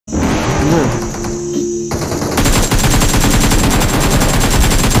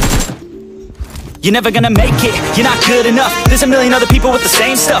You're never gonna make it, you're not good enough. There's a million other people with the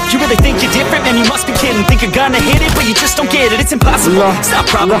same stuff. You really think you're different? Man, you must be kidding. Think you're gonna hit it, but you just don't get it. It's impossible, it's not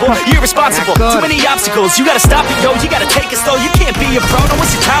probable, you're irresponsible. Too many obstacles, you gotta stop it, yo. You gotta take it slow, you can't be a pro. Don't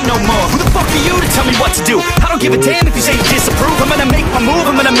waste your time no more. Who the fuck are you to tell me what to do? I don't give a damn if you say you disapprove. I'm gonna make my move,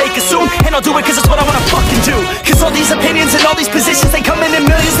 I'm gonna make it soon. And I'll do it cause it's what I wanna fucking do. Cause all these opinions and all these positions, they come in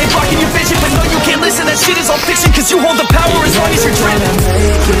millions, they blocking your vision. But no, you can't listen, that shit is all fiction. Cause you hold the power as long as you're dreaming.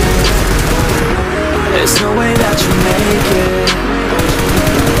 There's no way that you make it.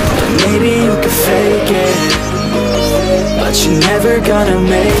 And maybe you can fake it, but you're never gonna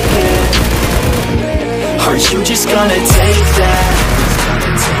make it. Aren't you just gonna take that?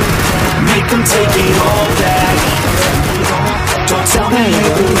 Make them take it all back. Don't tell me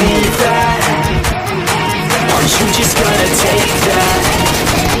you believe that. Aren't you just gonna take that?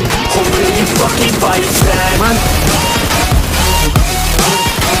 Or will you fucking fight back?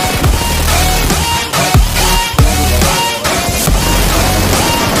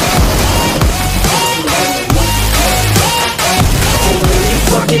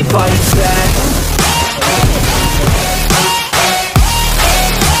 Fucking fight back.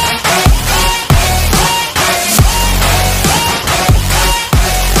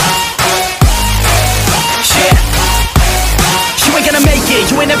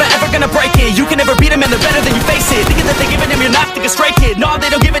 You ain't never ever gonna break it. You can never beat them and they're better than you face it. Thinking that they're giving them, you're not, think a straight kid. No, they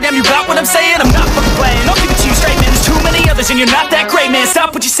don't give a damn, you got what I'm saying? I'm not fucking playing, I'll give it to you straight, man. There's too many others and you're not that great, man.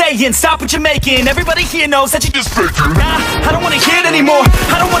 Stop what you're saying, stop what you're making. Everybody here knows that you just faking. Nah, I don't wanna hear it anymore,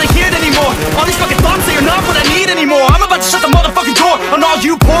 I don't wanna hear it anymore. All these fucking thoughts, they are not what I need anymore. I'm about to shut the motherfucking door on all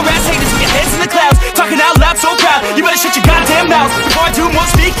you poor ass haters with your heads in the clouds, talking out loud so proud. You better shut your goddamn mouth before I do more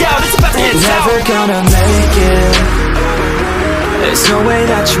speak out. It's about to head south. Never gonna make it. There's no way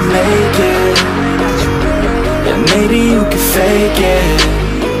that you make it. And maybe you can fake it,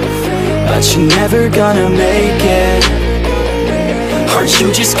 but you're never gonna make it. Aren't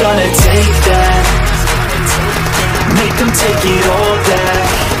you just gonna take that? Make them take it all back.